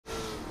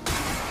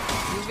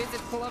visit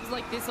clubs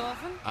like this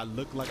often? I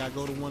look like I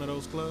go to one of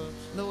those clubs?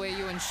 The way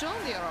you and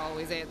Shondi are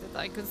always at it,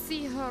 I could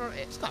see her...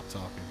 Stop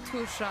talking.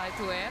 Too shy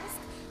to ask?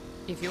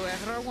 If you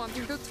ever are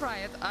wanting to try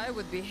it, I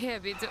would be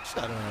happy to...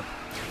 Shut up.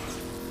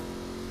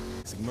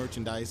 It's like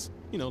merchandise,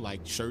 you know, like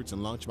shirts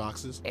and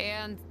lunchboxes.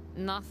 And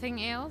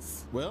nothing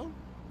else? Well,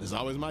 there's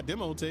always my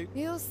demo tape.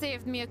 You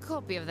saved me a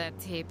copy of that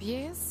tape,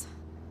 yes?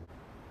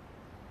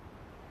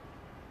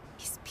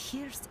 He's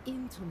pierced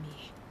into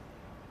me.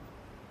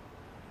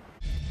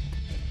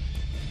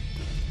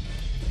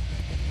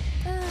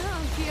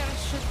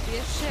 Pierce should be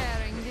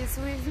sharing this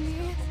with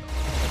me.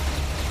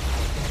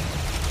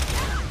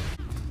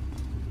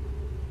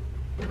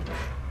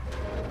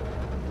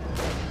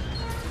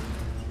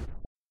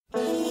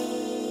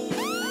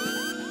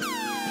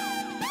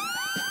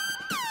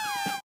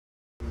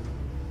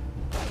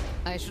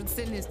 I should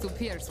send this to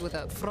Pierce with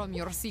a "From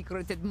Your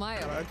Secret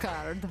Admirer"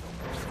 card.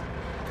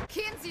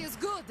 Kinsey is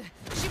good.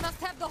 She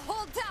must have the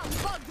whole town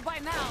bugged by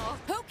now.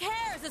 Who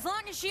cares, as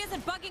long as she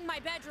isn't bugging my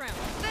bedroom?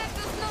 That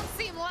does not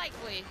seem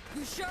likely.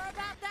 You sure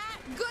about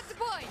that? Good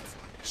point.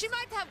 She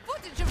might have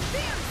footage of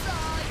Pierce.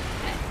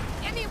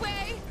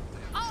 Anyway,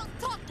 I'll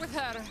talk with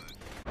her.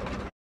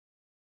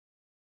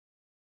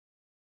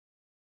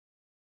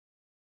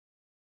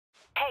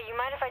 Hey, you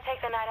mind if I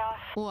take the night off?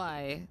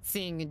 Why?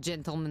 Seeing a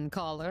gentleman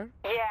caller?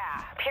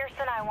 Yeah, Pierce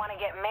and I want to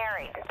get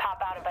married and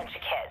pop out a bunch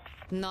of kids.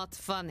 Not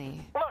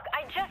funny. Look,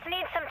 I just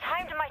need some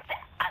time to myself.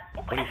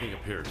 What do you think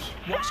of Pierce?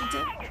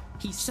 Washington?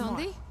 He's smart,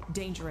 Shondi?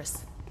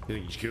 dangerous. You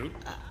think he's cute?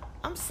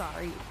 I'm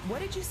sorry,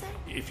 what did you say?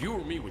 If you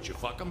were me, would you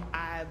fuck him?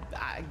 I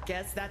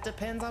guess that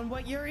depends on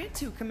what you're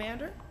into,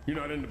 Commander. You're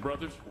not into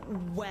brothers?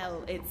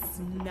 Well, it's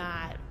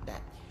not...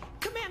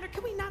 Commander,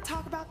 can we not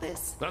talk about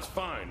this? That's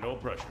fine, no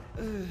pressure.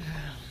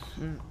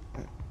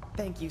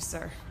 Thank you,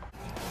 sir.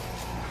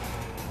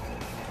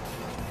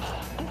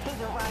 This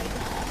isn't right.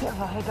 If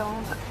I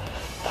don't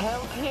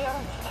help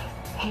Pierce,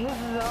 he's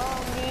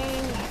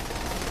longing.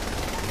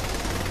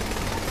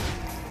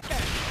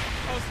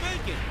 I was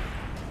thinking,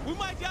 we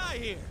might die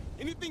here.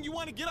 Anything you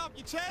want to get off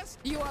your chest?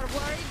 You are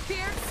worried,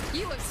 Pierce?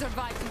 You have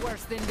survived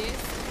worse than this.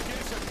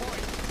 Here's the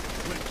point.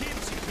 When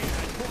Kinsey came,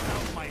 I put out